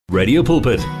Radio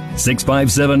Pulpit,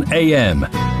 657 AM.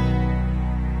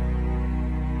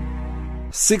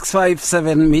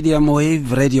 657 Medium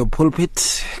Wave Radio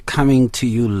Pulpit, coming to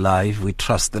you live. We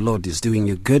trust the Lord is doing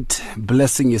you good,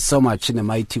 blessing you so much in a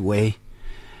mighty way.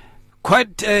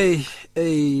 Quite a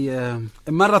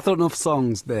marathon of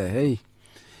songs there, hey?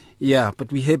 Yeah,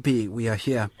 but we're happy we are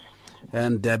here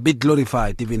and be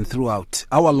glorified even throughout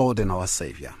our Lord and our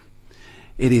Savior.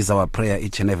 It is our prayer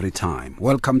each and every time.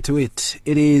 Welcome to it.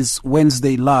 It is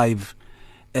Wednesday live,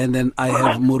 and then I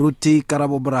have Muruti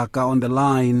Karabobraka on the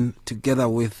line together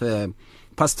with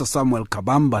Pastor Samuel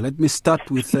Kabamba. Let me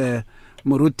start with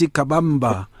Muruti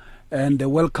Kabamba and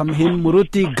welcome him.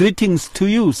 Muruti, greetings to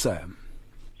you, sir.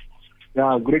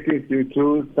 Yeah, greetings to you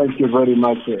too. Thank you very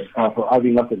much for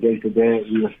having us again today.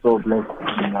 We are so blessed.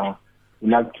 And we'd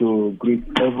like to greet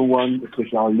everyone,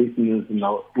 especially our listeners and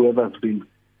whoever has been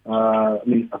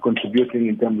contributing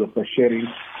in terms of sharing.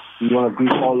 We want to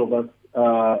greet all of us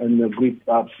and greet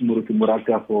Muruti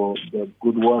Muraka for the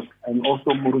good work, and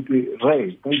also Muruti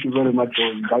Ray. Thank you very much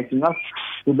for inviting us,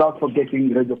 without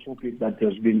forgetting Radio Pulpit that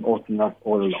has been hosting us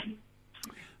all along.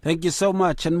 Thank you so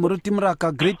much. And Muruti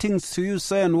Muraka, greetings to you,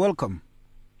 sir, and welcome.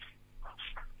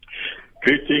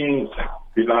 Greetings,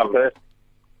 beloved.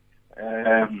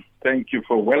 Thank you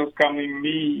for welcoming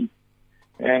me.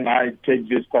 And I take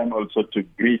this time also to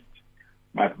greet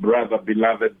my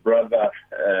beloved brother,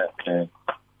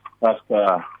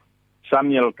 Pastor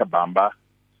Samuel Kabamba.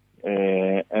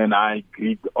 And I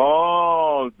greet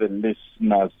all the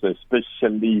listeners,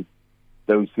 especially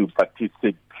those who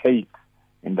participate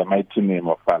in the mighty name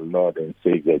of our Lord and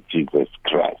Savior Jesus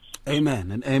Christ.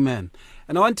 Amen and amen.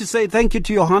 And I want to say thank you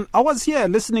to Johan. I was here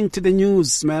listening to the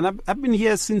news, man. I've been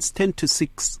here since 10 to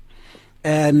 6.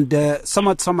 And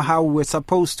somehow we're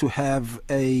supposed to have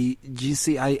a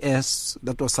GCIS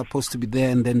that was supposed to be there,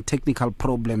 and then technical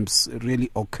problems really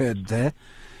occurred there.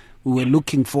 We were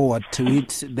looking forward to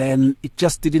it, then it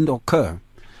just didn't occur.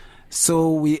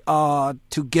 So we are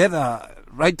together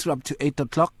right up to 8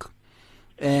 o'clock.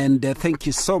 And thank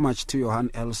you so much to Johan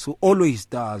Els, who always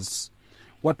does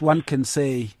what one can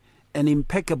say an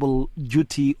impeccable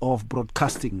duty of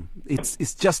broadcasting.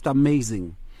 It's just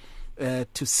amazing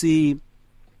to see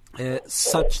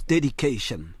such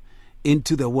dedication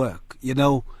into the work. You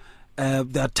know,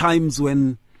 there are times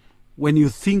when you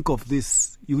think of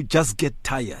this, you just get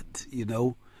tired, you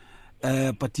know.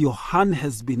 But Johan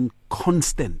has been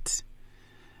constant,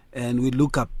 and we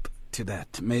look up to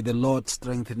that. May the Lord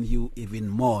strengthen you even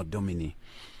more, Domini.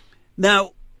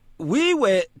 Now, we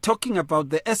were talking about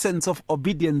the essence of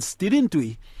obedience, didn't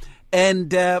we?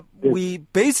 And we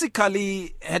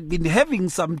basically had been having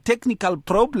some technical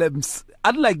problems,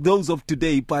 unlike those of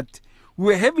today, but we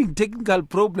were having technical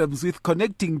problems with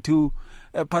connecting to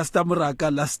Pastor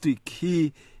Muraka last week.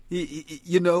 He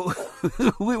you know,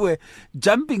 we were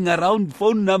jumping around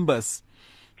phone numbers.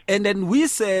 And then we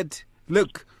said,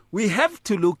 look, we have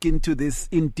to look into this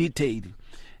in detail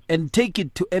and take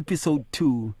it to episode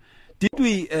 2. Did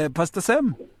we, Pastor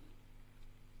Sam?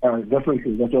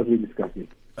 Definitely, that's what we discussed.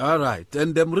 All right.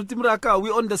 And Muruti Muraka, are we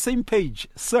on the same page,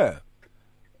 sir?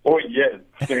 Oh, yes.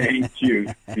 Thank you.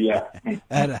 Yeah.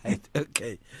 All right.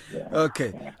 Okay. Yeah.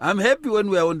 Okay. I'm happy when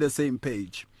we are on the same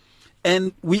page.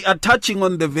 And we are touching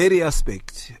on the very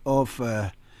aspect of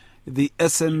the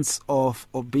essence of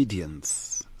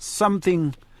obedience.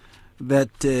 Something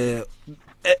that,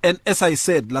 and as I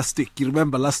said last week, you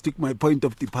remember last week my point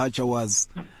of departure was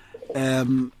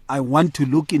I want to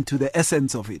look into the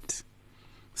essence of it,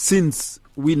 since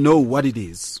we know what it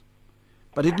is.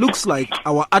 But it looks like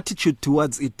our attitude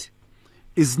towards it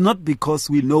is not because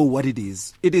we know what it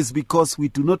is. It is because we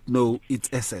do not know its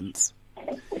essence.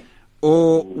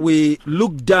 Or we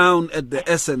look down at the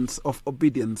essence of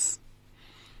obedience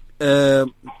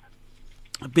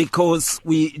because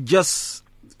we just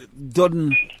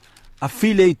don't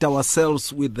affiliate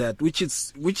ourselves with that, which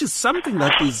is something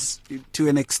that is, to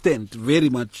an extent, very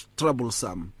much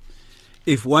troublesome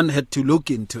if one had to look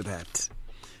into that.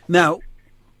 Now,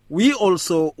 we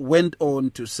also went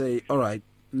on to say, all right,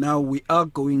 now we are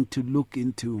going to look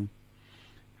into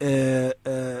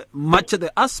much of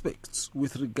the aspects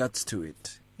with regards to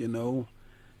it, you know,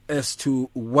 as to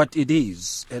what it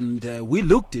is. And we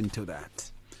looked into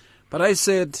that. But I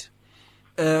said,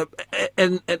 and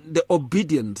the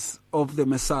obedience of the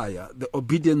Messiah, the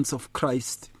obedience of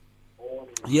Christ,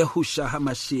 Yahushua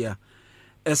HaMashiach,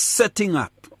 as setting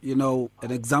up, you know,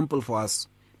 an example for us.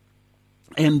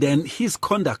 And then his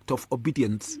conduct of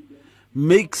obedience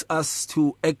makes us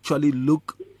to actually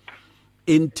look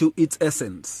into its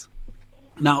essence.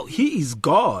 Now, he is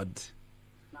God,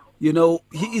 you know,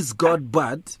 he is God,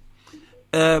 but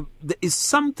there is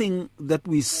something that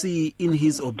we see in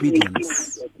his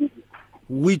obedience,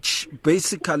 which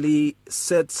basically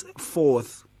sets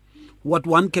forth what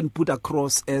one can put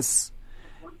across as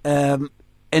an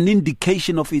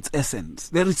indication of its essence.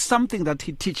 There is something that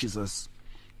he teaches us,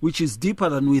 which is deeper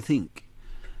than we think,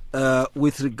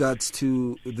 with regards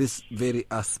to this very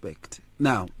aspect.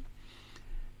 Now,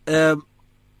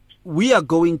 we are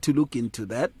going to look into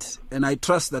that, and I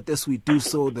trust that as we do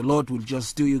so, the Lord will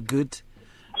just do you good,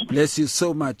 bless you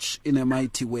so much in a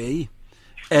mighty way.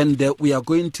 And we are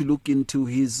going to look into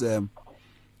his the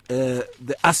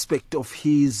aspect of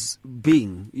his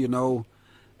being,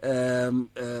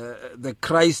 the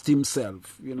Christ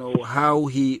himself, how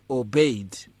he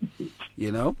obeyed,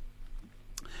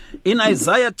 In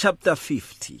Isaiah chapter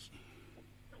 50,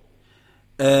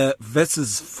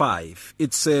 verses 5,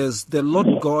 it says, "The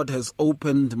Lord God has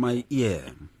opened my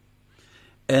ear,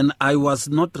 and I was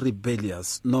not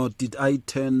rebellious, nor did I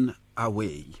turn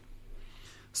away."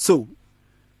 So,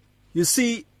 you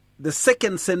see, the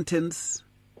second sentence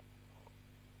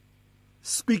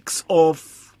speaks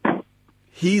of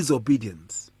his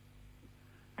obedience.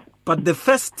 But the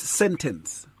first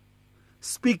sentence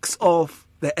speaks of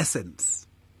the essence.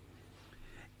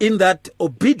 In that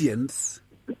obedience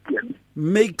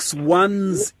makes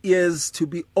one's ears to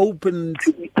be opened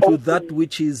to that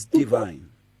which is divine.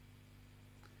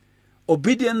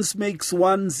 Obedience makes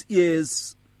one's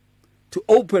ears to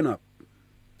open up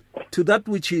to that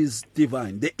which is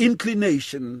divine, the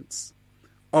inclinations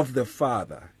of the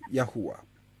Father, Yahuwah.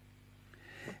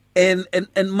 And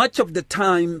much of the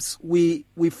times we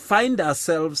find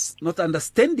ourselves not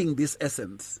understanding this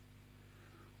essence,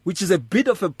 which is a bit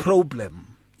of a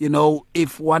problem,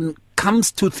 if one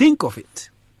comes to think of it.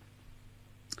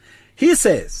 He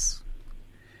says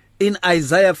in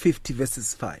Isaiah 50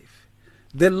 verses 5,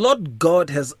 "The Lord God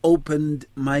has opened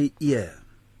my ear."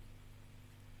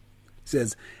 He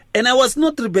says, "And I was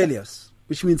not rebellious,"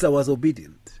 which means I was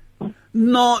obedient.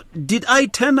 "Nor did I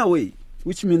turn away,"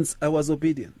 which means I was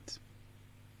obedient.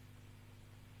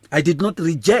 I did not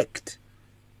reject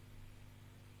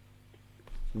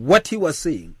what he was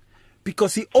saying,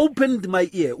 because he opened my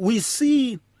ear. We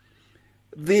see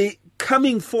the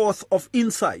coming forth of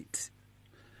insight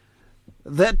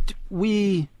that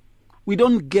we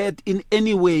don't get in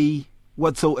any way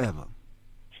whatsoever,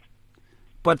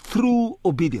 but through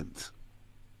obedience.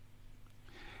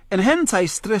 And hence I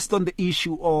stressed on the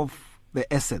issue of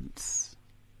the essence.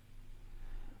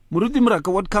 Muruti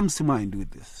Mraka, what comes to mind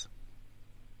with this?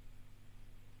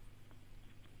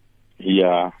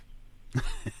 Yeah.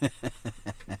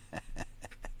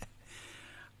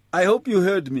 I hope you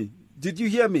heard me. Did you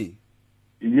hear me?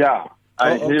 Yeah,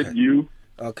 I heard you.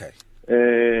 Okay.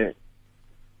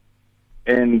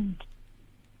 And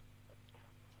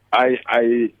I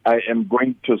am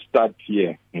going to start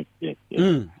here in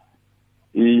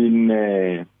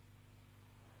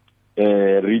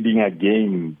reading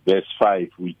again verse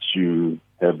 5, which you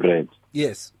have read.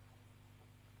 Yes.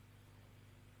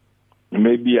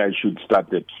 Maybe I should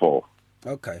start at 4.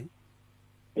 Okay.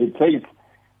 It says,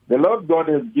 "The Lord God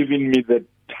has given me the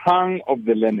tongue of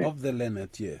the learned." Of the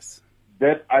learned, yes.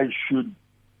 "That I should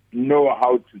know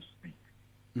how to speak.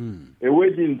 A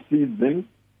word in season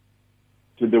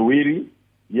to the weary.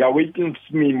 He awakens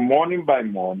me morning by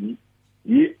morning.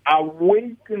 He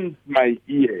awakens my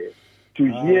ear to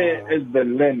hear as the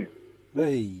learned."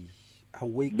 Hey,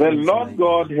 The Lord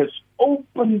God has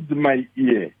opened my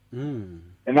ear,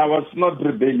 and I was not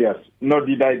rebellious, nor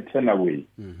did I turn away.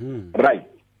 Right.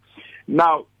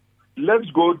 Now, let's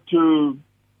go to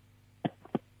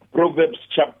Proverbs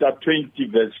chapter 20,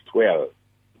 verse 12.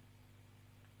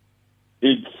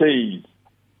 It says,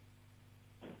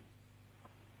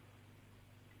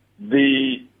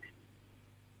 the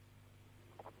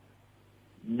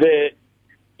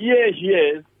ear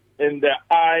hears and the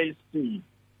eye sees.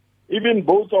 Even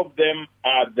both of them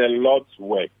are the Lord's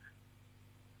work.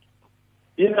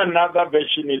 In another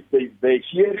version, it says, the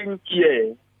hearing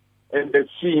ear and the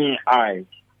seeing eye,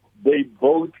 they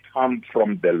both come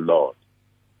from the Lord.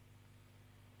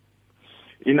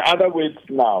 In other words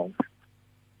now,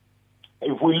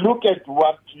 if we look at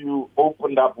what you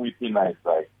opened up with in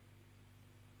Isaiah,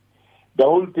 the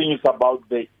whole thing is about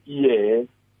the ear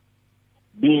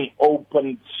being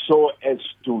opened so as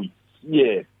to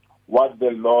hear what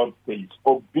the Lord says.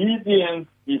 Obedience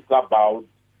is about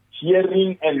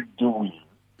hearing and doing.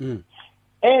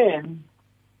 And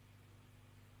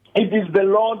it is the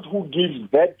Lord who gives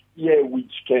that ear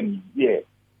which can hear.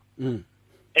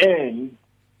 And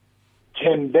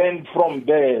can then from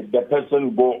there the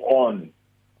person go on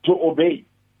to obey.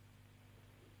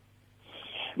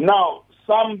 Now,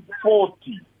 Psalm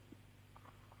 40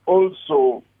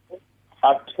 also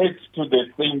attached to the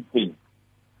same thing.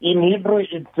 In Hebrew,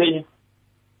 it says,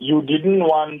 you didn't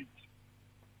want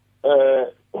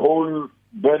whole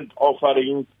burnt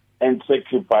offerings and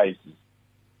sacrifices.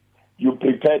 You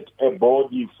prepared a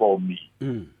body for me.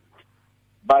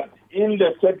 But in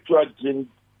the Septuagint,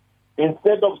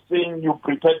 instead of saying you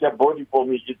prepared a body for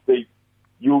me, it says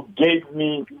you gave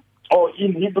me, or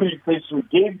in Hebrew it says you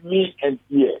gave me an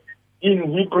ear.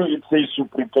 In Hebrew it says you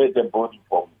prepared a body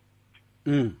for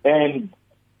me. And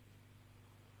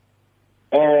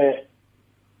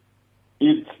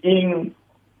it's in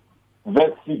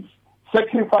verse 6.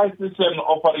 Sacrifices and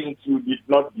offerings you did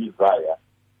not desire.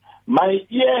 My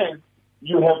ears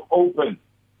you have opened.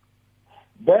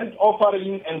 Burnt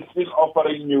offering and sin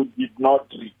offering you did not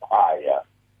require.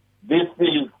 This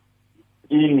is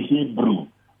in Hebrew.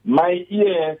 My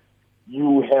ears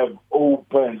you have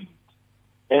opened.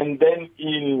 And then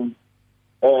in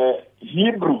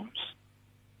Hebrews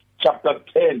chapter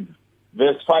 10,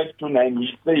 verse 5 to 9, he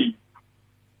says,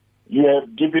 you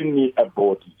have given me a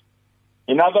body.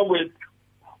 In other words,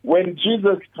 when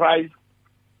Jesus Christ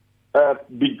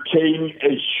became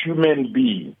a human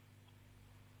being,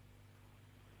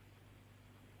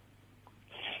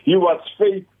 he was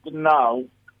faced now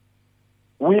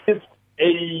with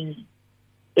a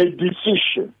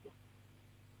decision.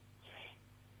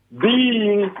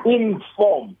 Being in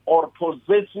form or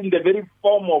possessing the very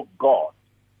form of God,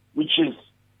 which is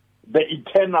the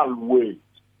eternal Word,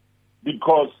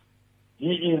 because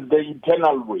he is the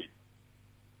eternal Word.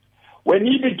 When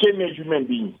he became a human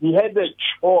being, he had a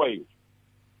choice,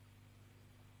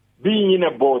 being in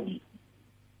a body,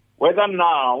 whether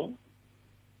now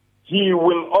he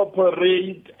will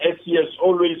operate as he has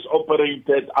always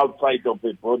operated outside of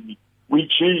the body,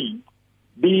 which is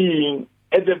being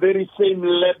at the very same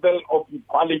level of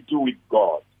equality with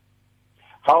God.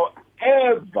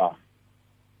 However,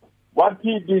 what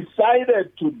he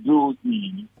decided to do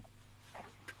is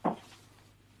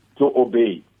to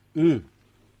obey, to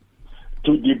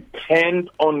depend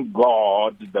on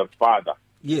God the Father,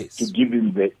 to give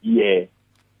him the ear,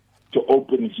 to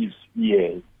open his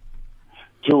ears,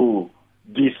 to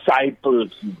disciple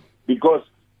him. Because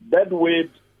that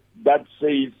word that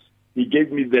says, he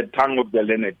gave me the tongue of the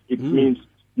learned, it means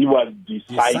he was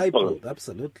discipled.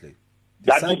 Absolutely.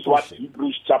 That is what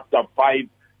Hebrews chapter 5,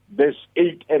 verse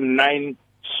 8 and 9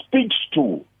 speaks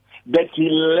to, that he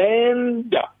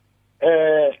learned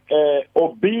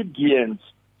obedience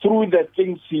through the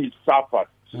things he suffered.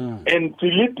 And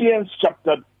Philippians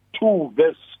chapter 2,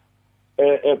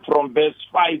 from verse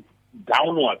 5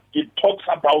 downward, it talks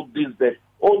about this, that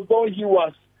although he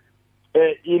was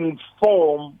in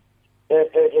form,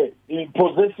 in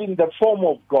possessing the form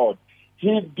of God,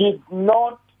 he did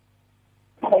not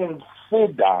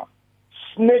consider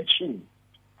snatching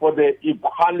for the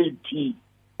equality,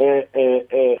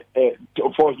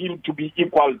 for him to be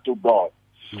equal to God.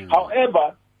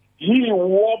 However, he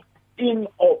walked in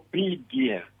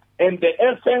obedience. And the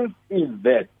essence is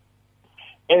that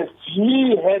as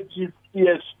he had his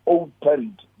ears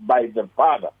opened by the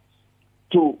Father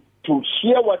to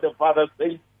hear what the Father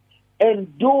says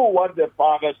and do what the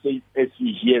Father says as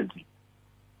he hears it,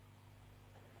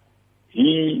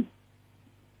 he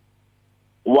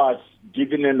was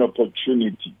given an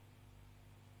opportunity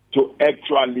to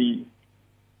actually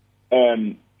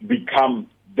become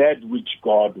that which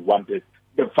God wanted,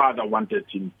 the Father wanted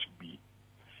him to be.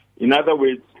 In other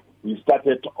words, we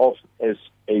started off as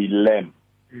a lamb,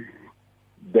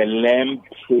 the lamb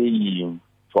paying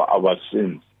for our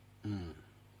sins,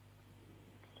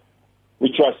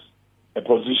 which was a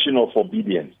position of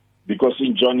obedience. Because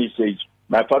in John he says,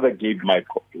 my Father gave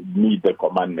me the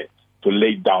commandment to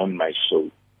lay down my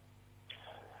soul.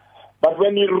 But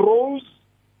when he rose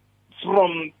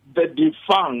from the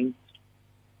defunct,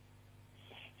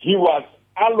 he was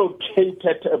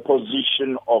allocated a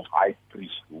position of high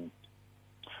priesthood.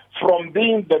 From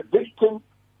being the victim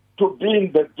to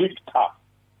being the victor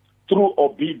through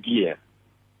obedience.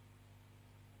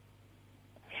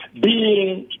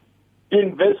 Being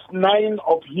in verse 9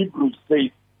 of Hebrews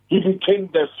says, he became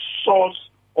the source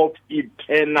of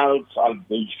eternal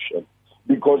salvation,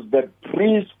 because the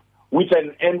priest with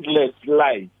an endless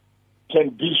life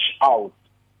can dish out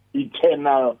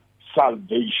eternal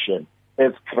salvation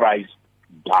as Christ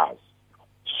does.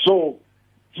 So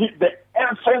the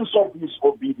essence of his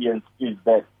obedience is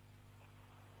that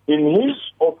in his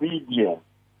obedience,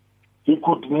 he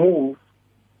could move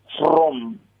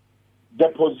from the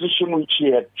position which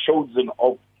he had chosen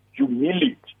of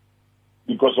humility,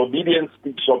 because obedience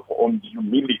speaks of on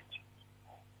humility,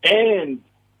 and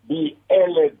be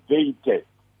elevated,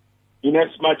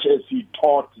 inasmuch as he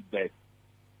taught that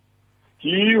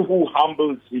he who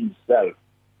humbles himself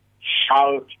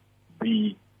shall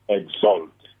be exalted.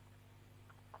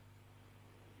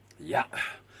 Yeah,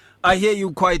 I hear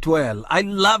you quite well. I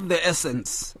love the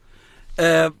essence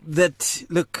that,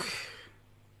 look,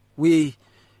 he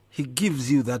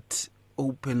gives you that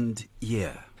opened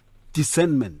ear,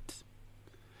 discernment.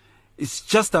 It's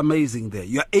just amazing there.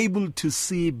 You're able to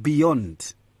see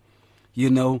beyond,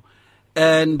 you know.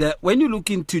 And when you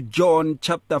look into John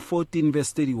chapter 14,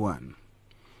 verse 31,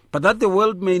 but that the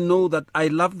world may know that I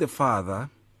love the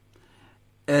Father,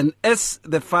 and as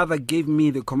the Father gave me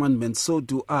the commandment, so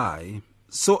I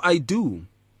do.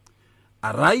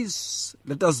 Arise,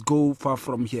 let us go far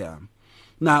from here.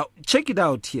 Now, check it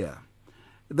out here,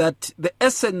 that the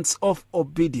essence of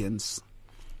obedience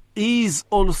is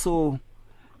also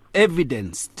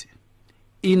evidenced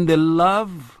in the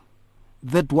love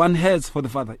that one has for the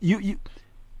Father. You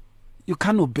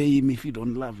can't obey him if you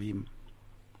don't love him.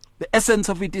 The essence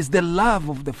of it is the love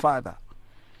of the Father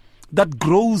that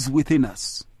grows within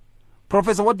us.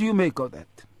 Professor, what do you make of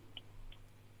that?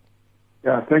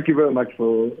 Yeah, thank you very much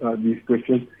for this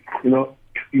question. You know,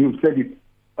 you said it.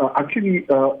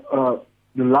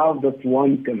 The love that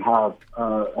one can have,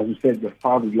 as you said, the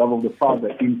love of the Father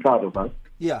inside of us,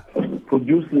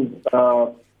 produces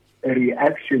a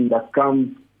reaction that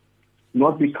comes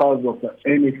not because of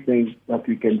anything that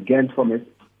we can gain from it,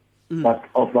 but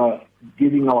of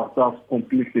giving ourselves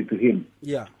completely to Him.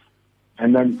 Yeah.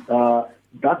 And then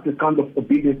that's the kind of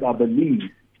obedience I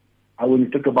believe. When we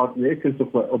talk about the essence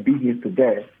of obedience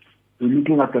today, we're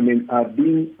looking at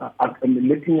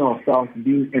letting ourselves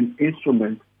being an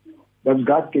instrument that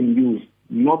God can use,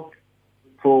 not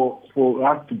for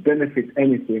us to benefit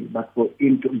anything, but for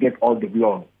Him to get all the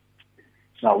glory.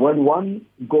 Now, when one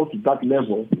goes to that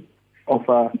level of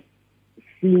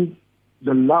seeing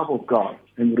the love of God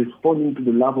and responding to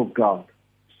the love of God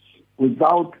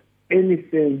without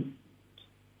anything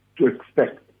to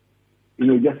expect,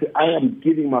 just say, I am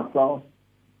giving myself,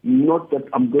 not that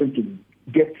I'm going to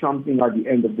get something at the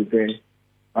end of the day,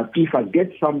 but if I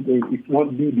get something, it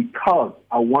won't be because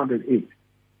I wanted it,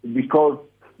 because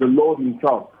the Lord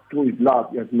Himself, through His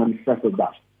love, has manifested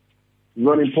that. It's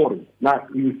very important. Now,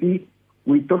 you see,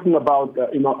 we're talking about,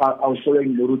 I was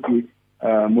following Muruti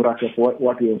Muraka for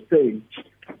what he was saying.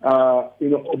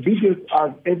 Obedience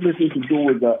has everything to do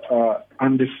with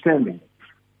understanding.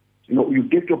 You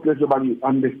get to a place where you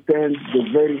understand the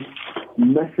very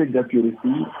message that you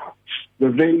receive, the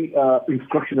very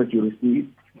instruction that you receive.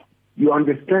 You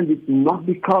understand it not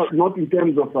in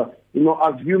terms of,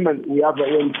 as humans, we have,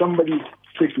 when somebody is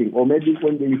speaking, or maybe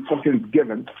when the instruction is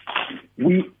given,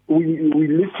 we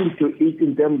listen to it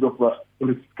in terms of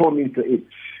responding to it,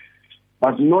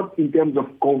 but not in terms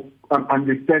of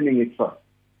understanding it first.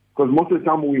 Because most of the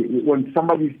time, when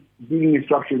somebody is giving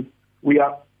instructions, we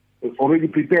are already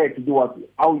prepared to do what?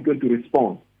 How are we going to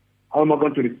respond? How am I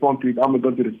going to respond to it? How am I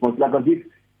going to respond? Like as if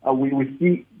we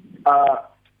see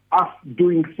us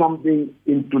doing something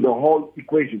into the whole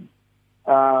equation.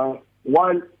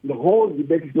 While the whole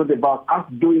debate is not about us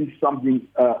doing something,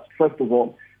 first of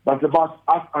all, but it's about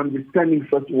us understanding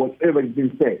first whatever is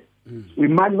being said. We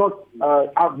might not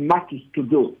have much to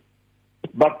do,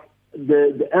 but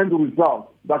the end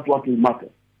result, that's what will matter.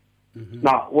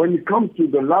 Now, when it comes to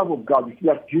the love of God, you see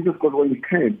that Jesus Christ, when He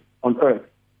came on earth,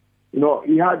 He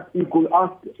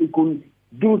could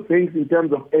do things in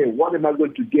terms of, hey, what am I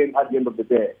going to gain at the end of the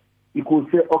day? He could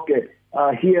say, okay,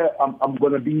 here I'm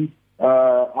going to be,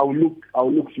 I'll look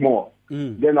small.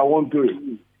 Then I won't do it.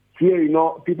 Here,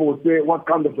 people will say, what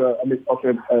kind of a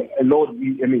Lord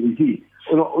is He?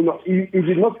 He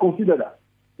did not consider that.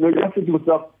 He just said to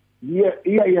himself, here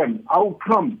I am. I'll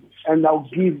come and I'll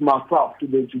give myself to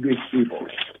these people.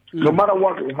 No matter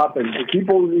what will happen, the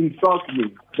people will insult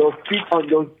me. They'll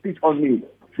speak on me.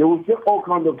 They will say all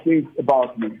kinds of things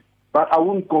about me. But I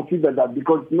won't consider that,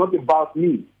 because it's not about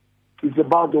me. It's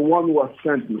about the one who has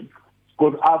sent me.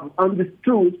 Because I've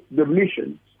understood the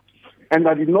mission. And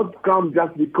I did not come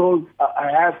just because I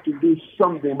have to do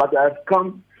something, but I have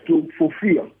come to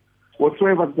fulfill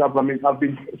whatsoever I've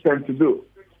been sent to do.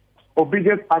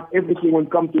 Obedience has everything when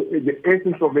it comes to the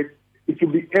essence of it, is to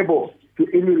be able to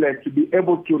emulate, to be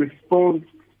able to respond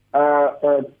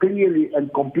clearly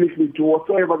and completely to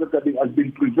whatsoever that has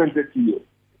been presented to you.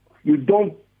 You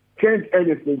don't change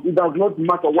anything. It does not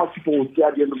matter what people will say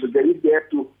at the end of the day. If they have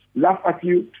to laugh at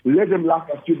you, let them laugh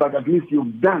at you, but at least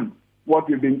you've done what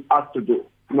you've been asked to do.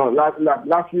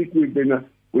 Last week we've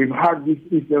had this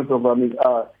instance of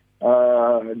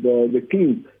the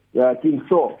king, King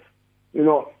Saul.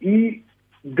 He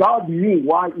God knew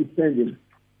why He sent Him.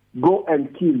 Go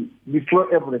and kill, destroy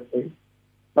everything.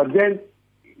 But then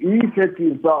He said to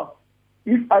Himself,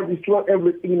 if I destroy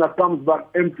everything and I comes back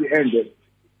empty-handed,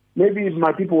 maybe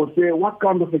my people will say, what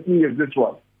kind of a king is this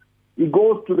one? He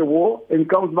goes to the war and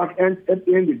comes back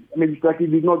empty-handed. I mean, it's like he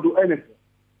did not do anything.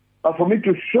 But for me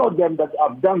to show them that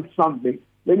I've done something,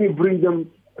 let me bring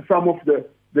them some of the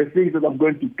things that I'm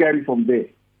going to carry from there.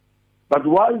 But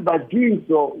while by doing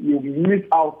so, you miss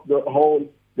out the whole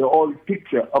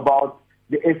picture about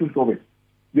the essence of it.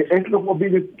 The essence of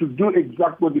obedience to do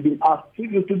exactly what you've been asked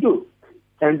you to do.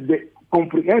 And the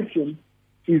comprehension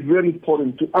is very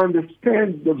important to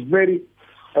understand the very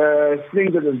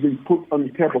thing that has been put on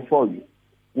the table for you.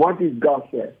 What is God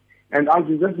said? And as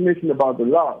you just mentioned about the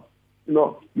love,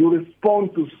 you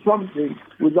respond to something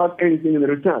without anything in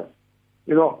return.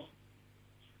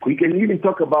 We can even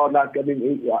talk about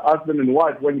husband and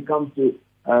wife when it comes to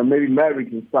maybe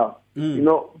marriage and stuff.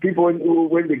 People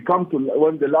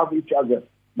when they love each other,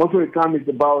 most of the time it's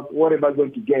about what am I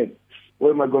going to gain? What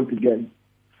am I going to gain?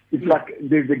 It's like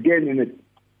there's a gain in it.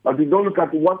 But we don't look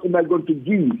at what am I going to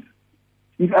give.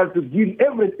 If I have to give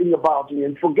everything about me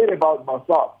and forget about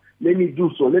myself, let me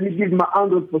do so. Let me give my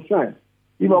 100%.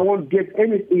 If I won't get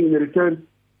anything in return,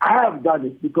 I have done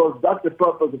it because that's the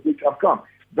purpose of which I've come.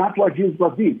 That's what Jesus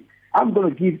did. I'm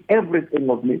going to give everything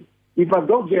of me. If I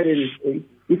don't get anything,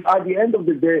 if at the end of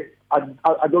the day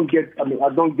I don't get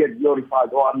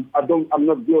glorified, or I'm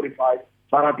not glorified,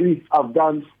 but at least I've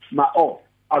done my all.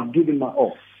 I've given my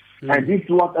all. And this is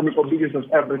what obedience has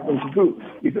everything to do.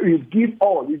 If you give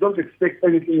all, you don't expect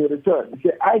anything in return.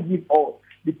 You say, I give all.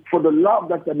 For the love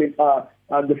that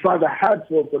the Father had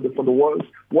for the world,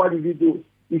 what did He do?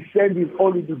 He sent His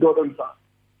only begotten Son.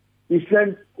 He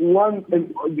sent one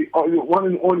and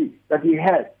only that He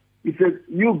had. He said,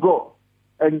 you go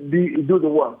and do the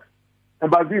work.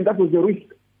 And by doing that was a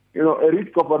risk, a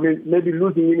risk of maybe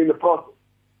losing Him in the process.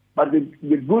 But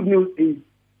the good news is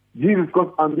Jesus Christ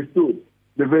understood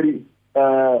the very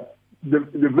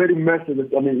message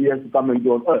that He has to come and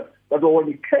do on earth. That's why when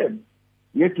He came,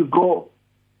 He had to go.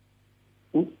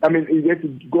 He had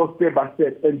to go step by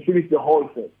step and finish the whole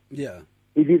thing. Yeah.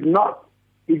 He did not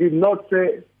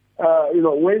say,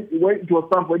 when it was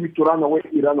time for Him to run away,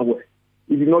 He ran away.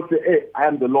 He did not say, hey, I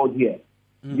am the Lord here.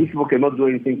 These people cannot do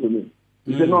anything to me.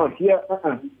 He said, no, here,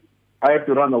 I have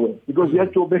to run away. Because He has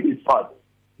to obey His Father.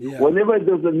 Yeah. Whenever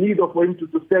there was a need for Him to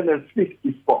stand and speak,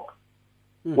 He spoke.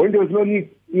 When there was no need,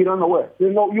 He ran away. He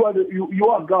said, no, you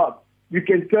are God. You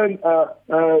can turn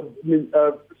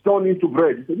stone into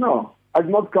bread. He said, no, I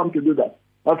did not come to do that.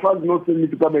 My Father did not send me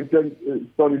to come and turn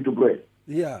stone into bread.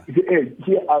 Yeah. He said, hey,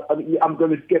 here, I'm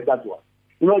going to escape that one.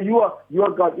 You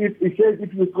are God. If He says,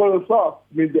 if you call yourself,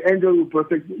 the angel will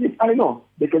protect you. Yes, I know.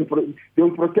 They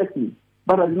will protect me.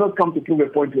 But I did not come to prove a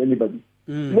point to anybody.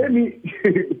 Let me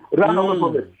run away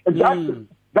from it. And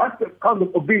that's the kind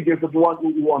of obedience of what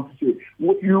we want to see.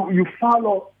 You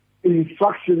follow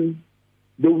instruction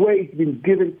the way it's been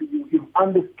given to you. You've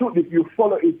understood it. You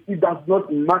follow it. It does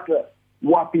not matter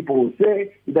what people will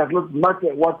say. It does not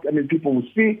matter what people will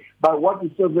see. But what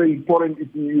is so very important is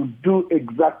you do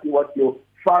exactly what your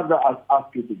Father has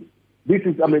asked you to do. This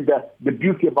is, the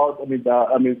beauty about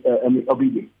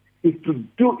obedience is to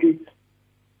do it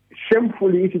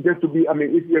shamefully. If you have to be,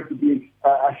 if you have to be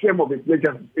ashamed of it,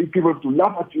 if people have to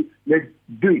laugh at you, let's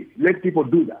do it. Let people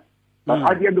do that. But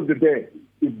at the end of the day,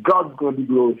 it's God's going to be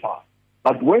glorified.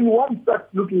 But when one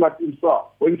starts looking at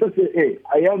himself, when he starts saying, hey,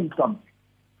 I am something,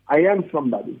 I am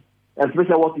somebody,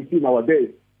 especially what we see nowadays,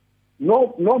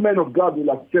 no man of God will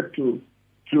accept to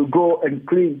go and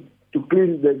clean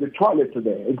the toilet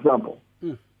today, example.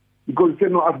 Because he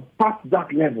said, no, I've passed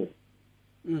that level.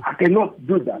 I cannot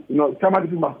do that. Somebody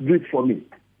must do it for me.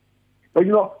 But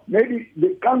maybe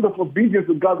the kind of obedience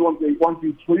that God wants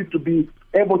is for you to be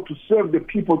able to serve the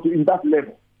people in that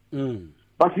level.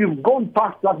 But you've gone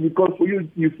past that because for you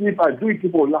see, if I do it,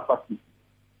 people will laugh at me.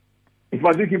 If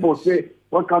I do it, people will say,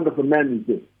 what kind of a man is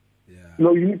this?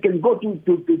 Yeah. You can go to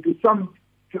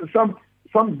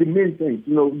some demeaning things.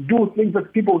 Do things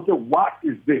that people will say, what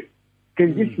is this?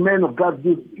 Can this man of God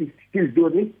still do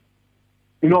this?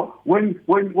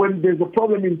 When there's a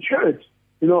problem in church,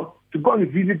 to go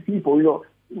and visit people,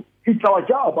 it's our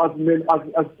job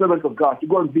as servants of God to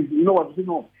go and visit. You know what?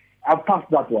 No, I've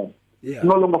passed that one. Yeah. It's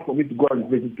no longer for me to go and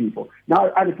visit people. Now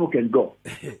other people can go.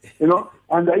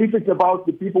 And if it's about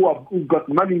the people who've got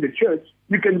money in the church,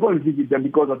 you can go and visit them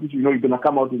because at least you're going to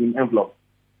come out with an envelope.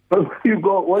 But you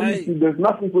go, you see there's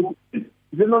nothing for you. You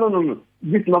say, no.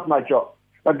 This is not my job.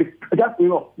 But we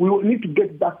will need to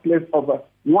get that place of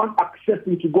one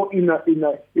accepting to go in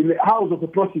the house of a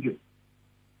prostitute.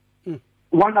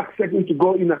 one accepting to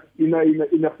go in a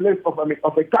place of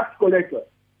a tax collector.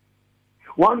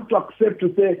 One to accept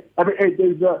to say, hey,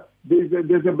 there's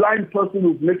a blind person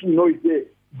who's making noise there.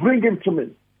 Bring him to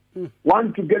me.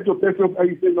 One to get to a place of,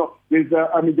 you say, no, there's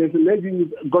a lady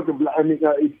who's got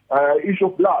issue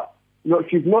of blood.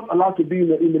 She's not allowed to be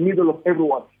in the middle of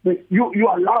everyone. You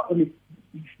allow,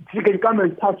 she can come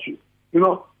and touch you.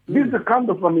 This is the kind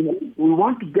of, we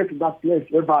want to get to that place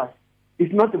whereby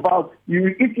it's not about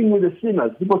you eating with the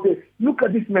sinners. People say, look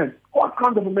at this man. What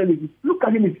kind of a man is this? Look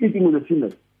at him, he's eating with the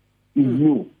sinners. He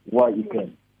knew why he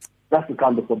came. That's the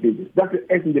kind of obedience. That's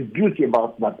the beauty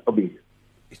about that obedience.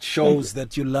 It shows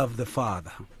that you love the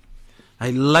Father. I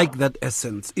like that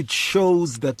essence. It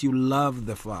shows that you love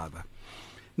the Father.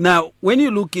 Now, when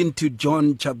you look into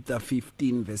John chapter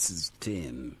 15, verses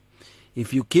 10,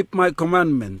 if you keep my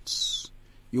commandments,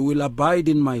 you will abide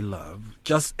in my love,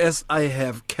 just as I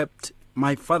have kept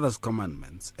my Father's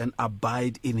commandments and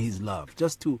abide in his love.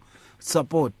 Just to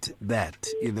support that,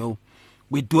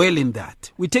 we dwell in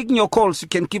that. We're taking your calls. You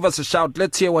can give us a shout.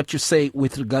 Let's hear what you say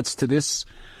with regards to this.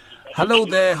 Hello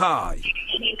there. Hi.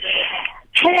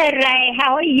 Hello, Ray.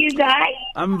 How are you guys?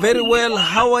 I'm very well.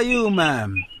 How are you,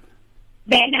 ma'am?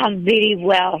 Ben, I'm very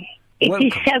well. Welcome.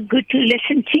 It is so good to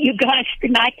listen to you guys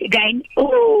tonight again.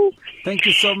 Oh, thank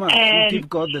you so much. We give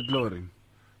God the glory.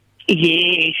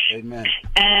 Yes. Amen.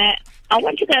 I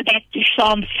want to go back to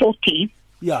Psalm 40.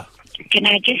 Yeah. Can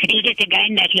I just read it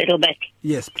again, that little bit?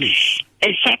 Yes, please.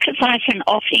 A sacrifice and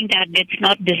offering thou didst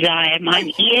not desire.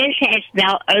 Mine ears hast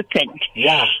thou opened.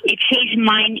 Yeah. It says,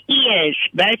 mine ears,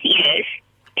 both ears,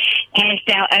 hast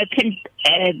thou opened.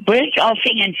 Burnt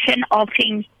offering and sin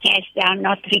offering hast thou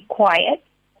not required.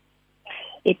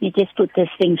 Let me just put this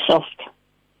thing soft.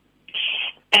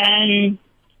 Then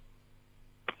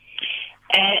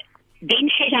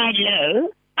said I,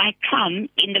 lo, I come,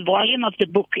 in the volume of the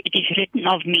book it is written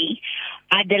of me,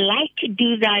 I delight to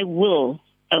do thy will,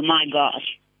 O my God.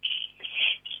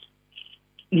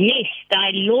 Yes,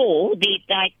 thy law,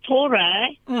 thy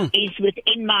Torah is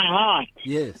within my heart.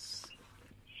 Yes.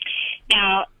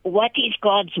 Now, what is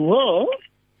God's will?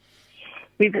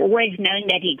 We've always known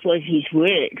that it was his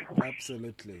word.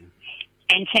 Absolutely.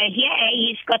 And so here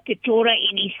he's got the Torah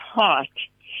in his heart.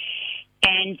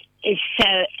 And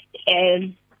so,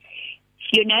 he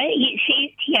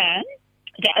says here,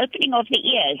 the opening of the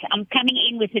ears. I'm coming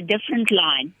in with a different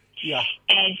line. Yeah.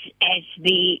 As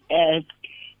the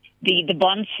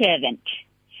bond servant.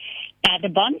 Now, the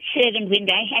bond servant, when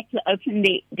they had to open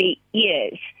the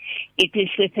ears, it was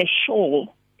with a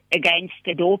shawl against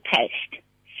the doorpost.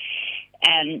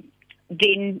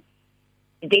 Then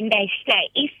they stay.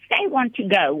 If they want to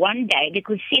go one day,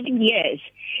 because 7 years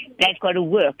they've got to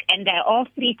work, and they are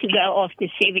free to go after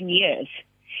 7 years,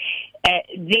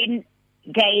 then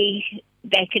they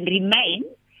can remain,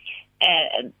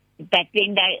 but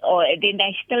then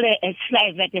they still a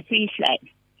slave, but a free slave.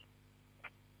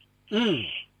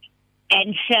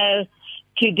 And so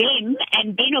to them,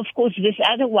 and then of course this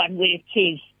other one where it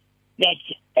says that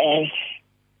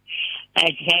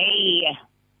Isaiah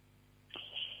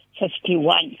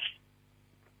 51,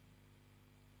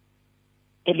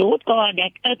 the Lord God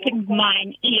had opened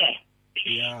mine ear,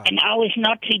 and I was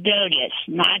not rebellious,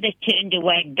 neither turned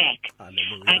away back.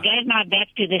 Hallelujah. I gave my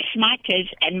back to the smiters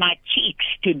and my cheeks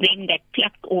to them that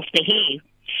plucked off the hair.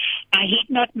 I hid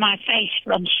not my face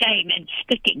from shame and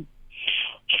spitting,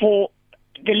 for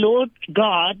the Lord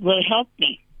God will help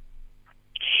me.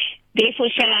 Therefore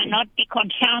shall I not be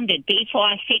confounded. Therefore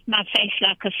I set my face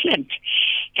like a flint,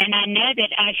 and I know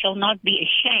that I shall not be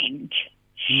ashamed.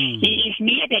 He is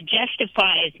near that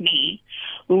justifieth me,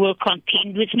 who will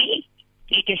contend with me.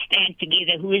 Let us stand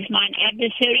together. Who is mine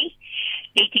adversary?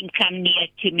 Let him come near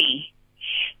to me.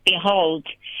 Behold,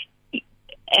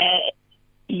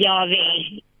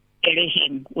 Yahweh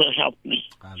Elohim will help me.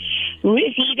 Hallelujah. Who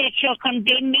is he that shall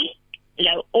condemn me?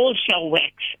 Lo, all shall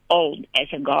wax old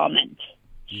as a garment.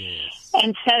 Yes.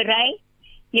 And so, Ray,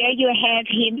 here you have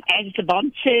him as the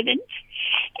bondservant.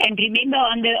 And remember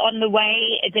on the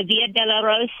way, the Via della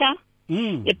Rosa,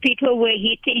 the people were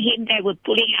hitting him. They were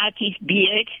pulling out his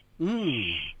beard.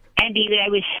 And they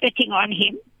were spitting on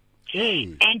him.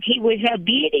 And he was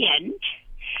obedient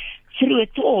through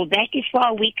it all. That is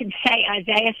why we can say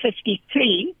Isaiah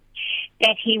 53,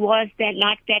 that he was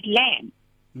like that lamb.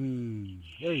 And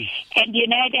you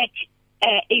know that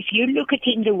if you look at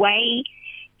him, the way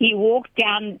he walked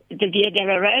down the Via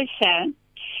della Rosa,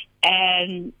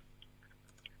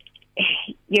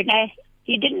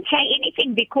 he didn't say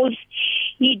anything because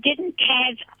he didn't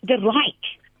have the right.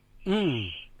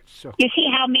 Sure. You see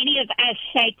how many of us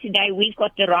say today, we've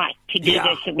got the right to do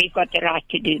this and we've got the right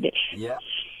to do this. Yeah.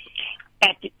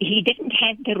 but he didn't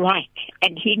have the right,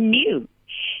 and he knew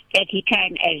that he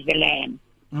came as the lamb.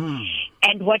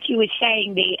 And what you were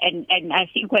saying there, and I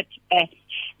think what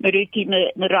Maruti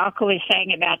Morako was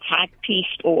saying about high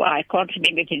priest, or I can't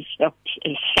remember if it's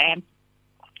Dr. Sam,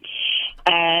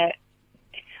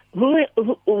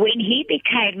 when he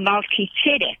became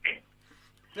Melchizedek.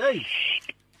 Hey.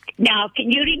 Now, can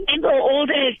you remember all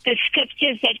the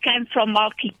scriptures that came from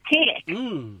Melchizedek?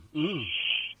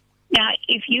 Now,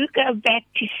 if you go back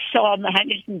to Psalm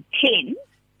 110,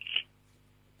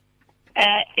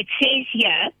 it says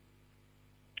here,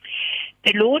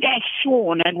 the Lord has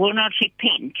sworn and will not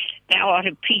repent. Thou art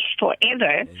a priest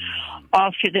forever. Amen.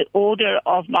 After the order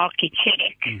of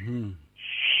Melchizedek.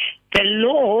 The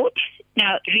Lord,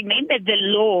 now remember the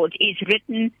Lord is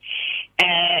written,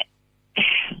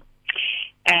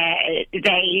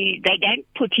 they don't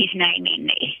put his name in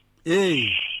there.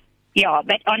 Hey. Yeah,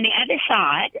 but on the other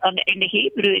side, in the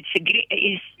Hebrew, it's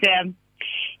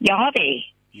Yahweh.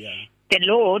 Yeah. The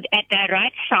Lord at the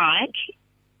right side,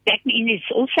 that means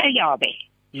it's also Yahweh,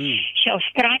 shall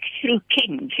strike through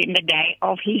kings in the day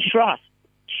of his wrath.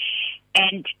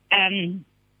 And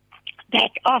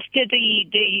that after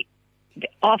the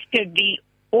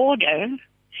order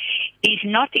is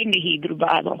not in the Hebrew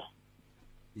Bible.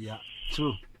 Yeah,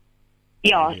 true.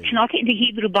 Yeah, it's not in the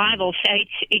Hebrew Bible, so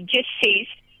it just says,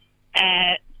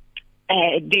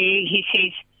 he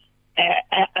says,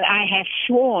 I have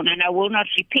sworn and I will not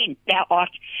repent. Thou art,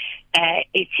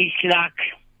 it is like,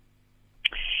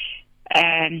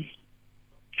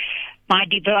 my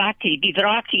Divrati.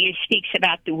 Divrati speaks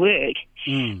about the word.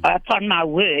 Upon my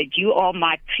word, you are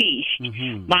my priest,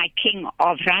 my king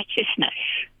of righteousness.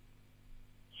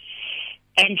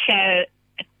 And so,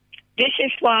 this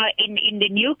is why in the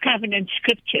New Covenant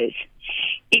scriptures,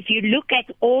 if you look at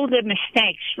all the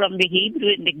mistakes from the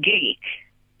Hebrew and the Greek,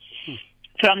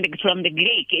 from the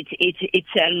Greek,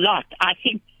 it's a lot. I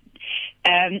think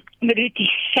Maruti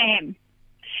Sam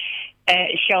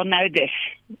shall know this.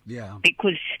 Yeah.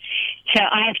 Because so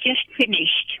I have just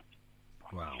finished.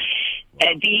 Wow.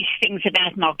 These things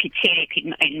about Melchizedek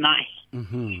in my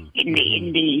on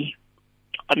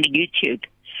the YouTube.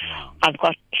 Wow. I've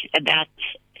got about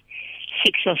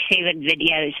 6 or 7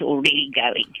 videos already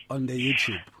going on the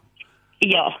YouTube.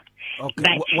 Yeah.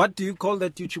 Okay. What do you call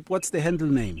that YouTube? What's the handle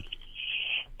name?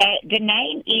 The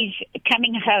name is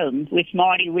Coming Home with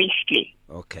Marty Wesley.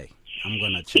 Okay. I'm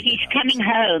going to check it out. It is Coming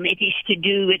Home. It is to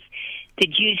do with the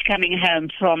Jews coming home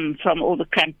from all the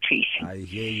countries. I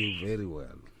hear you very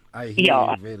well. I hear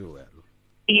you very well.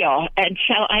 Yeah, and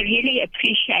so I really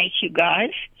appreciate you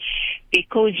guys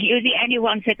because you're the only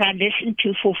ones that I listened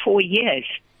to for 4 years.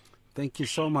 Thank you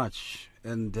so much.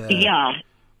 And so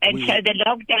the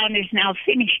lockdown is now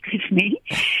finished with me,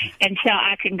 and so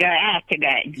I can go out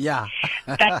again. Yeah.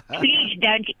 But please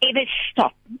don't ever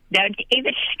stop. Don't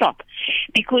ever stop.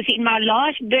 Because in my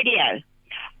last video,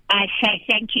 I say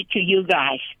thank you to you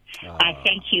guys. I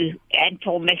thank you, and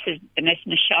for Miss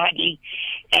Mashadi,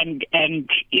 and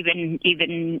even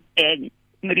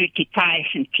Maruti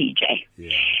Pius and TJ.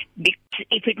 Yeah. Because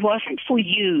if it wasn't for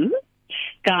you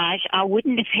guys, I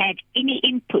wouldn't have had any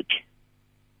input.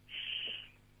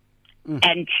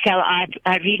 And so I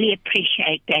really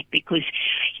appreciate that because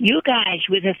you guys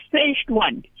were the first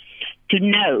one to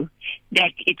know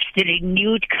that it's the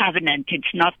renewed covenant.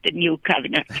 It's not the new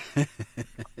covenant.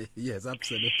 Yes,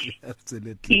 absolutely.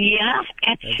 Yeah,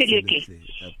 absolutely.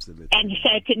 And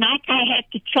so tonight I had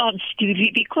the chance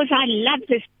to, because I love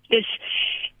this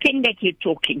thing that you're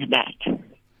talking about.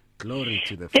 Glory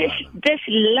to the Father. This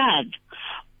love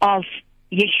of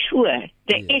Yeshua,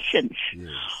 the essence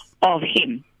of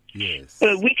Him. Yes.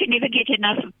 We can never get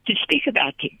enough to speak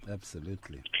about Him.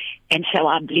 Absolutely. And so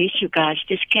I bless you guys.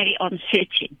 Just carry on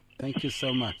searching. Thank you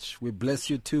so much. We bless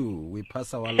you too. We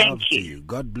pass our love to you.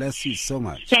 God bless you so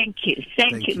much. Thank you.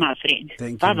 Thank you, my friend.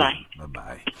 Thank you. Bye-bye.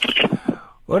 Bye-bye.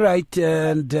 All right,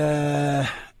 and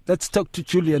let's talk to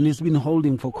Julian. He's been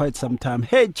holding for quite some time.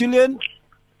 Hey, Julian.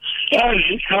 Hi,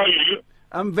 how are you?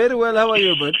 I'm very well. How are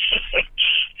you, bud?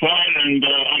 Fine, and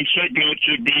I'm so glad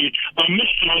to be. I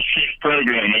missed last week's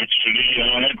program, actually.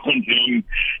 I had something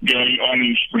going on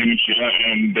in Springs here,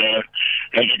 and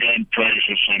had to go and pray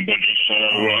for somebody, so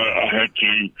I had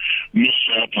to miss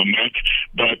out on that.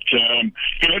 But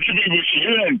glad to be with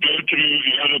you, and glad to be with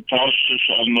the other pastors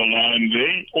on the line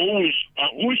there. I'm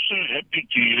always so happy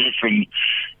to hear from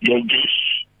your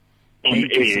guests on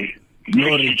air.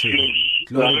 Glory to you.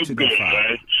 Glory to the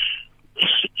Father.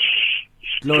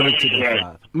 Glory to the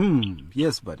Father.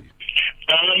 Yes, buddy.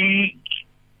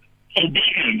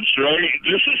 Obedience, right?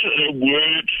 This is a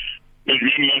word that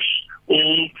we must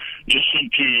all listen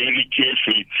to very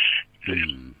carefully.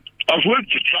 I've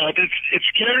worked it out.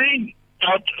 It's carrying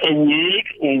out a word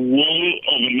or will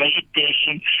of another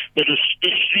person, but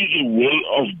especially the will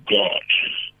of God.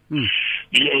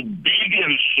 The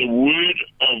obedience, the word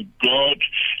of God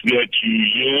that you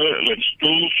hear, that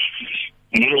still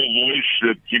little voice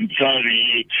that inside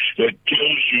you that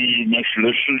tells you must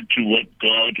listen to what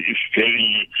God is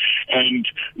telling you. And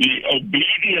the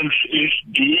obedience is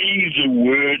doing the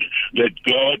word that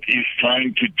God is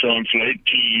trying to translate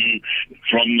to you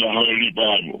from the Holy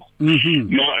Bible.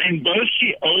 Now, in both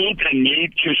the Old and New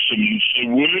Testaments, the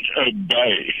word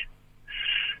obey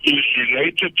is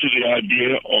related to the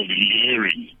idea of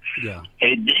hearing.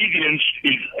 Obedience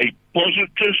is a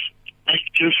positive,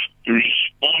 active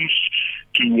response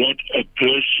to what a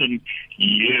person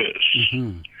hears.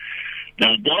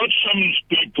 Now, God summons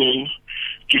people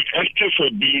to active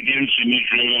obedience in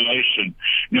His revelation.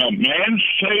 Now, man's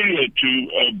failure to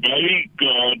obey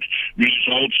God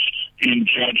results in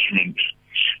judgment.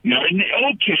 Now, in the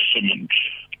Old Testament,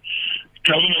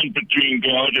 covenant between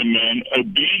God and man,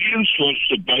 obedience was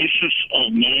the basis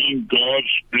of knowing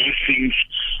God's blessings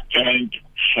and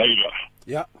favor.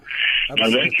 Now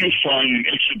that you find in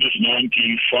Exodus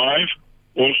 19:5,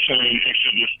 also in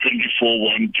Exodus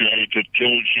 24:1-8, it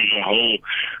tells you the whole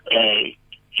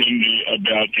thing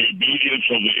about the obedience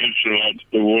of the Israelites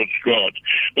towards God.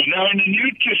 But now in the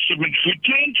New Testament, we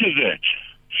turn to that.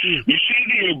 We see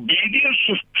the obedience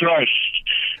of Christ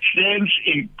stands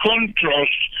in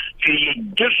contrast to the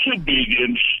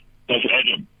disobedience of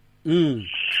Adam.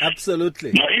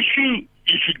 Absolutely. Now, if you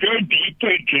go deeper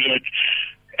into that,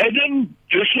 Adam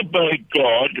disobeyed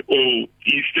God, or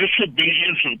his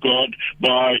disobedience of God,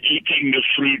 by eating the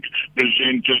fruit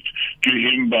presented to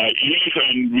him by Eve,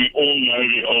 and we all know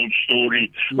the old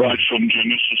story right from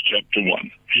Genesis chapter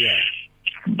 1.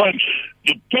 But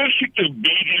the perfect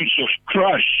obedience of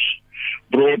Christ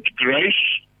brought grace,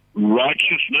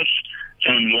 righteousness,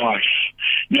 and life.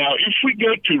 Now, if we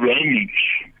go to Romans,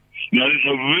 now it's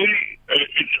a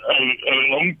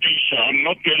long piece, so I'm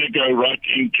not going to go right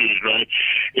into it, right?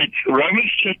 It's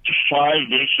Romans chapter 5,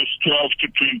 verses 12 to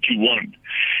 21.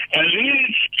 And then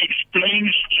it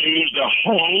explains to you the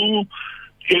whole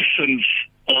essence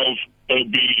of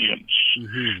obedience.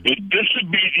 The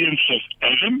disobedience of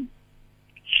Adam,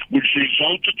 which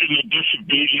resulted in the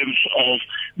disobedience of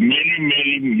many,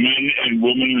 many men and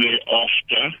women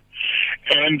thereafter,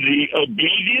 and the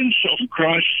obedience of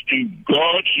Christ to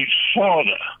God, his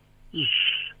Father,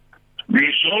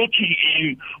 resulting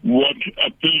in what a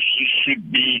person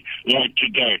should be like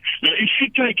today. Now, if you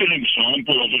take an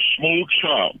example of a small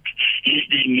child, he's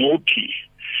been naughty.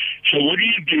 So what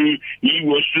do? He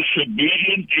was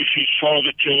disobedient if his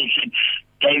father tells him,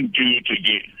 don't do it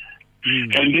again.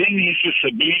 And then he's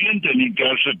disobedient and he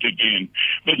does it again.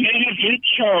 But then if that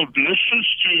child listens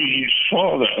to his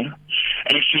father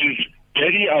and says,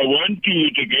 Daddy, I won't do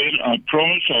it again, I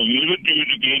promise I'll never do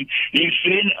it again, he's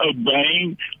then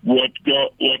obeying what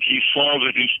his father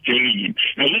is telling him.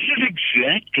 Now this is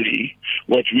exactly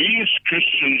what we as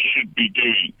Christians should be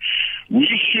doing. We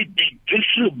should be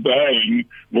disobeying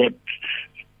what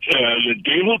the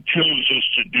devil tells us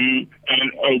to do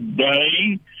and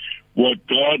obeying what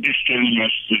God is telling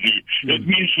us to do. That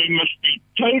means we must be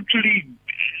totally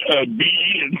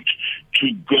obedient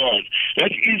to God.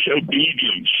 That is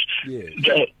obedience.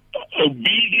 The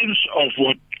obedience of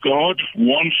what God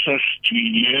wants us to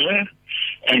hear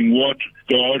and what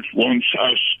God wants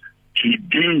us to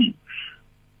do.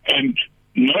 And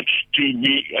not to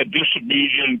be a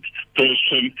disobedient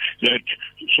person that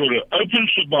sort of opens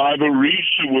the Bible,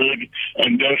 reads the Word,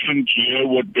 and doesn't hear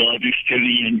what God is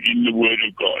telling him in the Word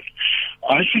of God.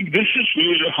 I think this is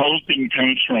where the whole thing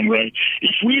comes from, right?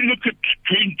 If we look at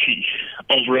 20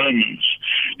 of Romans,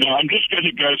 now I'm just going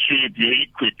to go through it very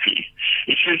quickly.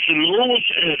 It says the law was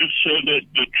added so that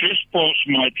the trespass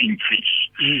might increase.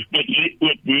 But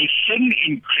where sin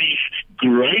increased,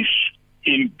 grace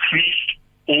increased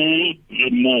all the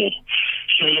more.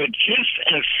 So that just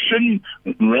as sin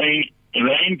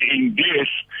reigned in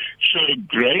death, so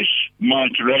grace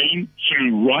might reign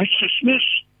through righteousness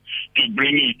to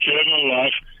bring eternal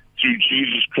life through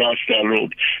Jesus Christ our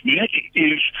Lord. That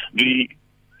is the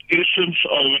essence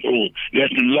of it all.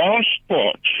 That last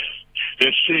part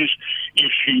that says,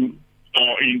 if you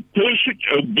are in perfect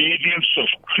obedience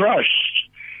of Christ,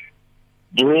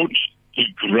 brought the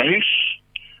grace,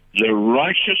 the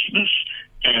righteousness,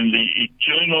 and the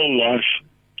eternal life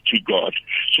to God.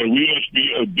 So we must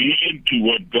be obedient to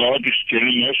what God is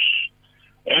telling us,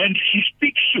 and He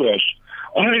speaks to us.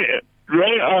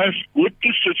 I've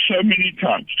witnessed it so many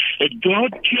times that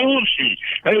God tells me,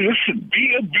 hey, listen,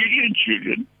 be obedient,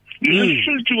 Julian.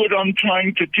 Listen to what I'm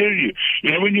trying to tell you.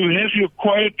 You know, when you have your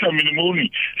quiet time in the morning,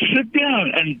 sit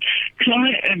down and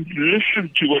try and listen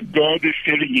to what God is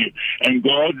telling you, and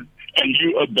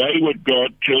you obey what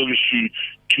God tells you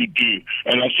to do.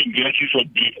 And I think that is what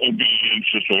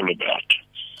obedience is all about.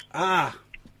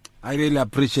 I really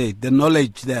appreciate the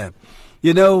knowledge there.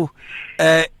 You know,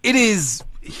 it is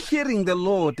hearing the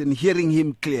Lord and hearing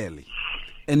Him clearly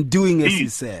and doing as He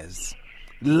says.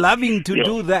 Loving to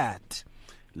do that.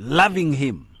 Loving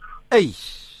Him. Hey,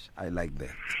 I like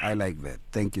that. I like that.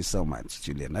 Thank you so much,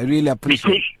 Julian. I really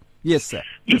appreciate it. Yes, sir.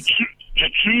 The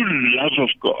true love of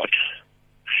God.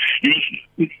 You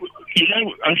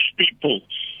know, us people,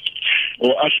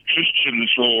 or us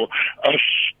Christians, or us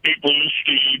people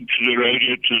listening to the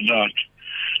radio tonight,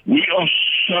 we are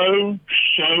so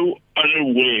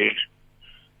unaware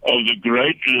of the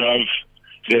great love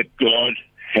that God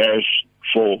has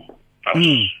for us.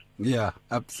 Yeah,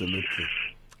 absolutely.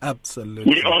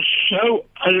 Absolutely. We are so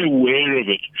unaware of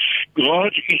it.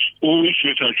 God is always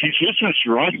with us. He's with us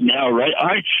right now, right?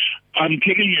 I'm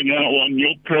telling you now on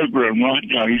your program right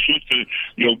now, He's with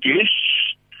your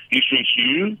guests, He's with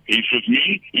you, He's with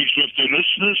me, He's with the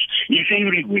listeners, He's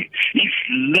everywhere. His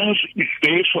love is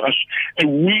there for us,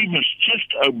 and we must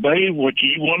just obey what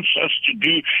He wants us to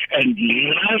do and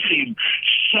love Him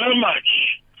so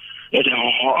much that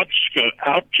our hearts go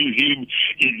out to Him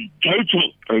in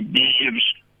total obedience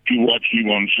to what He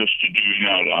wants us to do in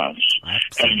our lives.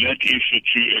 Absolutely. And that is the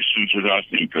true essence that I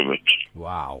think of it.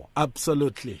 Wow.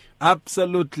 Absolutely.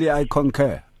 Absolutely, I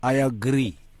concur. I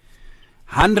agree.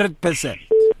 100%.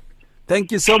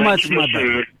 Thank you so much, my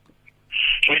brother.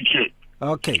 Thank you.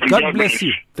 Okay. God bless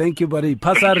you. Thank you, buddy.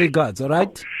 Pass our regards, all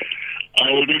right?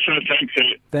 I will do so. Thanks, sir.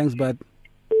 Thanks, bud.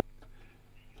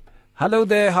 Hello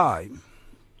there. Hi.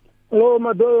 Hello,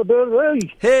 my brother.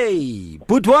 Hey,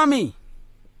 Butwami.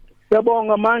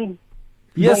 Yabonga man.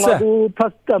 Yes, sir.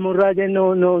 Pastor Muraje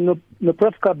no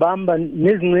Prof Kabamba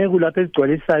nezinceku lapha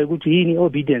ezigcwalisayo ukuthi yini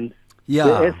obedience. Yeah.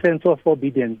 The essence of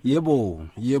obedience. Yebo.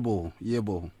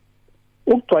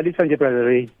 Ukugcwalisa nje brother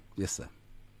Ray. Yes, sir.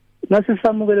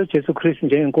 Nasisamukela uJesu Kristu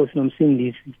njengenkosi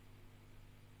nomsindisi.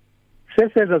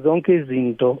 Sesenza zonke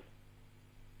izinto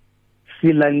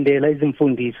silandela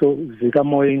izimfundiso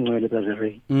zikaMoya Ingcwele brother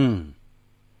Ray.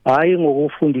 Hayi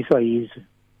ngokufundiswa yizwe.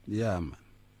 Yeah, man.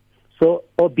 So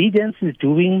obedience is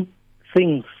doing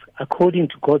things according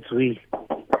to God's will.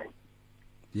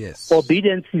 Yes.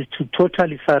 Obedience is to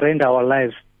totally surrender our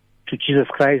lives to Jesus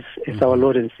Christ as our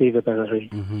Lord and Savior, Brother Ray.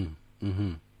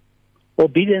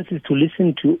 Obedience is to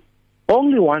listen to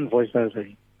only one voice, Brother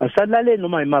Ray. Asalale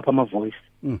noma imapha ama voice.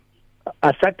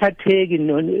 Asathatheki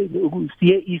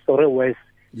siye east or west.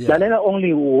 Lalela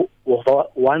only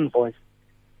one voice.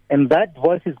 And that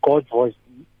voice is God's voice,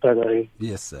 Brother Ray.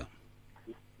 Yes, sir.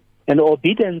 And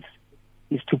obedience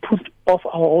is to put off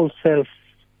our old self,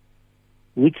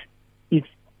 which is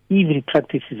evil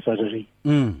practices, Brother Ray.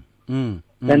 And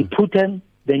put in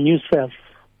the new self.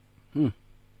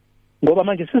 Ngoba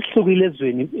manje sesihlukile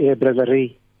ezweni Brother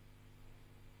Ray.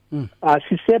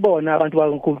 Asisebona abantu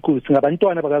bakaNkulunkulu,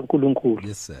 singabantwana bakaNkulunkulu.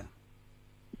 Yes, sir.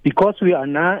 Because we are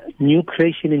now new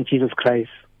creation in Jesus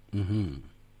Christ.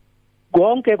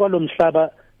 Konke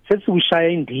kwalomhlaba sesikushaya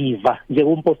indiva nje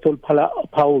umpostoli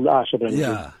Paul asho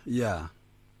brother. Yeah.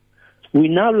 We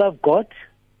now love God,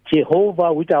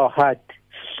 Jehovah, with our heart,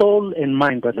 soul and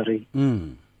mind, Brother Ray.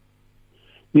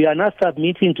 We are now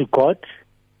submitting to God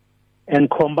and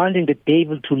commanding the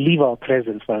devil to leave our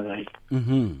presence, Brother Ray.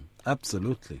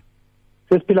 Absolutely.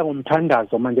 Sesiphila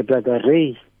ngomthandazo manje Brother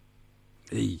Ray.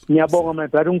 Ngiyabonga my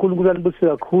brother, uNkulunkulu anibusise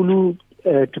kakhulu,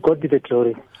 to God be the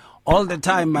glory. All the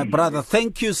time, my brother.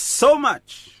 Thank you so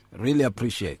much. Really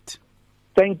appreciate.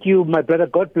 Thank you, my brother.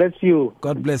 God bless you.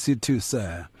 God bless you too,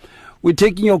 sir. We're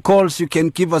taking your calls. You can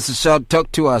give us a shout.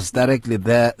 Talk to us directly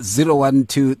there.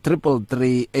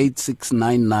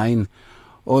 012-333-8699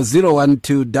 or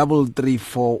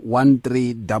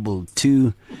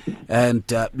 012-334-1322. And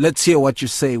let's hear what you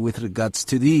say with regards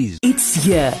to these. It's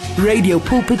here. Radio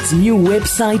Pulpit's new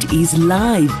website is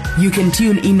live. You can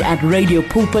tune in at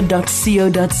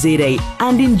radiopulpit.co.za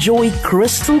and enjoy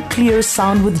crystal clear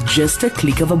sound with just a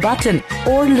click of a button,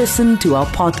 or listen to our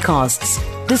podcasts.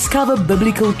 Discover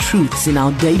biblical truths in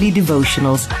our daily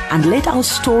devotionals and let our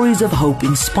stories of hope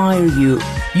inspire you.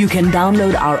 You can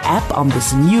download our app on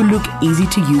this new look, easy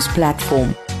to use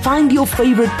platform. Find your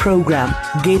favorite program,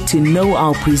 get to know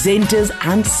our presenters,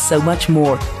 and so much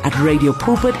more at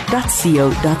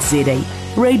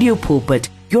radiopulpit.co.za. Radio Pulpit,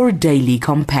 your daily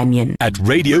companion. At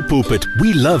Radio Pulpit,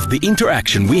 we love the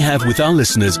interaction we have with our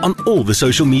listeners on all the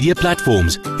social media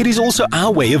platforms. It is also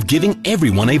our way of giving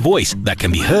everyone a voice that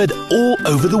can be heard all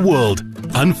over the world.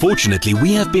 Unfortunately,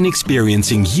 we have been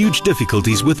experiencing huge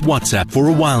difficulties with WhatsApp for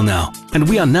a while now, and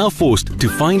we are now forced to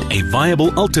find a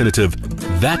viable alternative.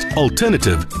 That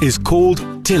alternative is called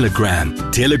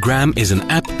Telegram. Telegram is an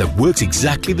app that works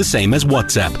exactly the same as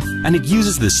WhatsApp, and it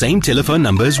uses the same telephone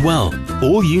number as well.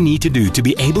 All you need to do to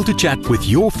be able to chat with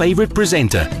your favorite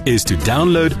presenter is to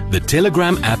download the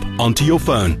Telegram app onto your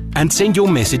phone and send your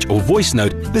message or voice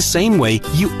note the same way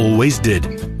you always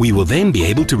did. We will then be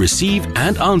able to receive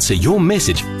and answer your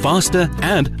message faster,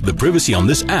 and the privacy on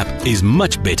this app is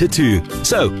much better too.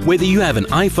 So, whether you have an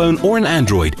iPhone or an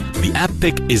Android, the app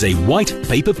pic is a white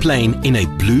paper plane in a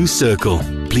blue circle.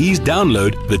 Please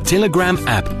download the Telegram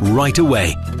app right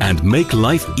away and make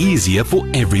life easier for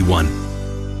everyone.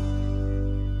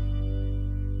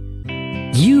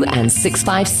 You and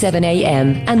 657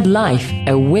 AM and Life,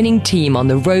 a winning team on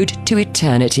the road to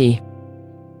eternity.